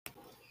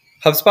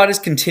HubSpot is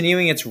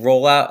continuing its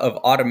rollout of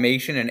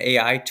automation and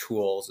AI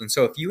tools. And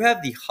so if you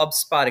have the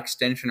HubSpot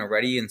extension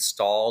already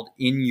installed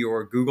in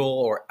your Google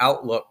or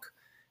Outlook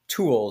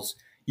tools,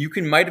 you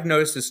might have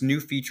noticed this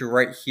new feature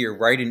right here,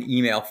 write an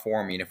email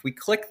for me. And if we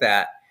click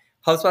that,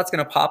 HubSpot's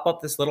going to pop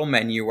up this little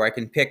menu where I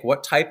can pick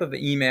what type of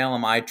email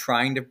am I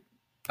trying to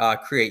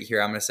create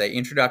here. I'm going to say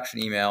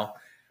introduction email.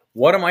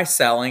 What am I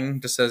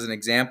selling? Just as an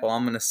example,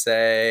 I'm going to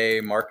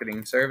say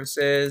marketing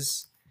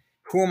services.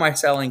 Who am I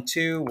selling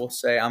to? We'll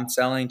say I'm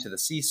selling to the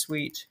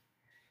C-suite.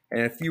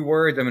 And in a few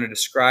words, I'm going to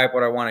describe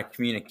what I want to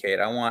communicate.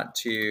 I want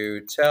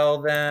to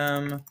tell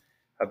them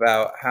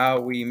about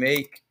how we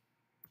make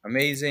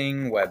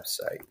amazing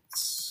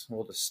websites.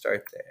 We'll just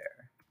start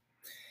there.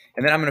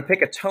 And then I'm going to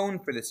pick a tone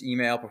for this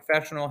email: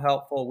 professional,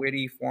 helpful,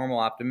 witty, formal,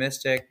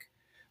 optimistic.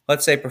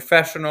 Let's say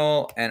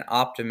professional and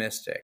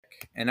optimistic.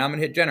 And I'm going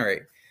to hit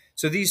generate.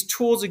 So these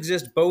tools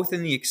exist both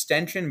in the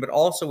extension, but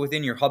also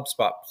within your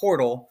HubSpot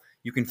portal.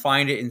 You can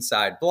find it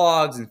inside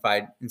blogs,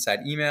 inside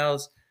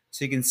emails.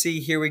 So you can see,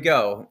 here we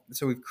go.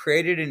 So we've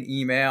created an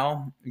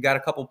email. We got a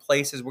couple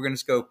places we're going to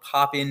just go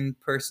pop in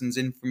person's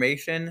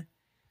information.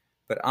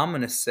 But I'm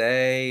going to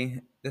say,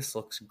 this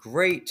looks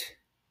great.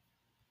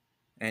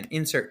 And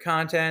insert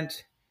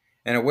content.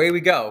 And away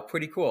we go.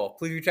 Pretty cool.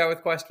 Please reach out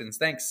with questions.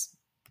 Thanks.